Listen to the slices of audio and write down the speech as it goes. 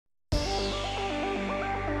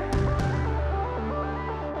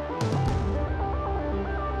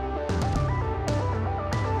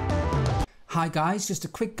Hi guys, just a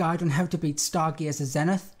quick guide on how to beat Stargazer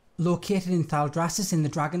Zenoth, located in Thaldraszus in the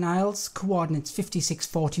Dragon Isles, coordinates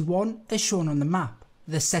 5641 as shown on the map.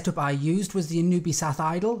 The setup I used was the Anubisath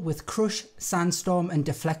Idol with Crush, Sandstorm and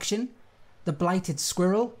Deflection, the Blighted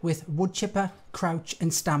Squirrel with Woodchipper, Crouch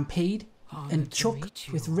and Stampede, and Chuck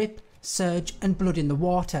with Rip, Surge and Blood in the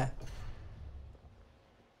Water.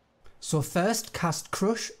 So first cast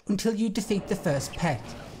Crush until you defeat the first pet.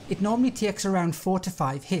 It normally takes around 4 to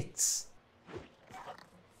 5 hits.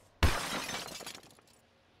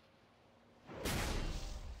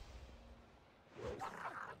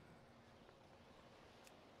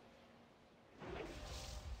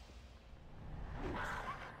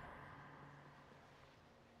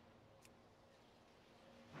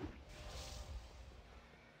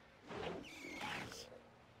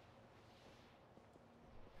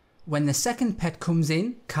 When the second pet comes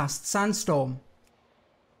in, cast Sandstorm.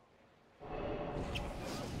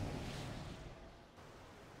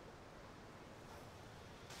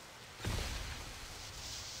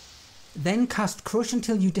 Then cast Crush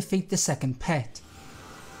until you defeat the second pet.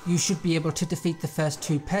 You should be able to defeat the first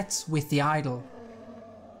 2 pets with the idol.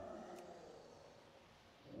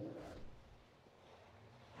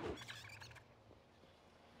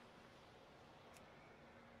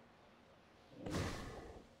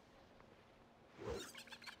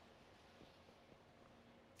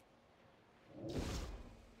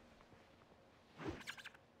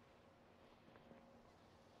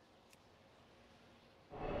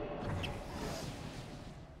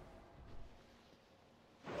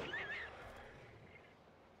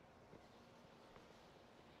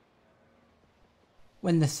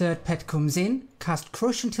 When the third pet comes in, cast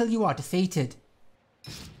Crush until you are defeated.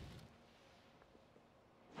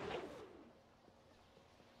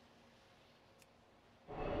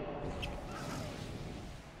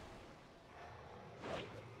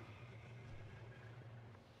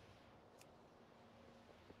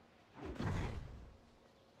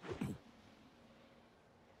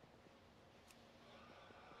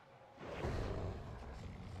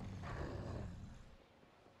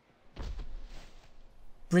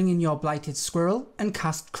 Bring in your Blighted Squirrel and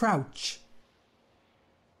cast Crouch.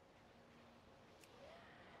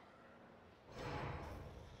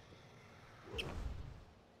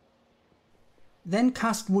 Then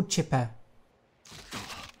cast Woodchipper.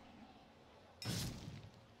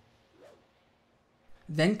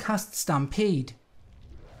 Then cast Stampede.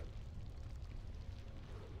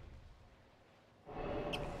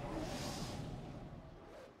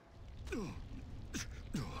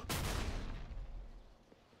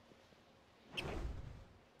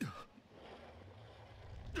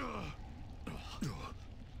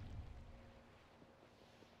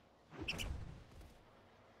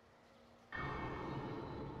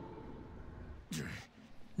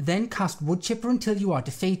 Then cast Woodchipper until you are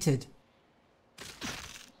defeated.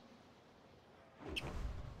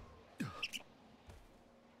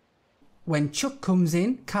 When Chuck comes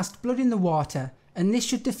in, cast Blood in the Water, and this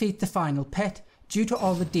should defeat the final pet due to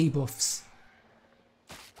all the debuffs.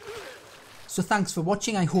 So thanks for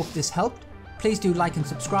watching, I hope this helped. Please do like and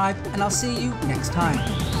subscribe, and I'll see you next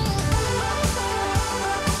time.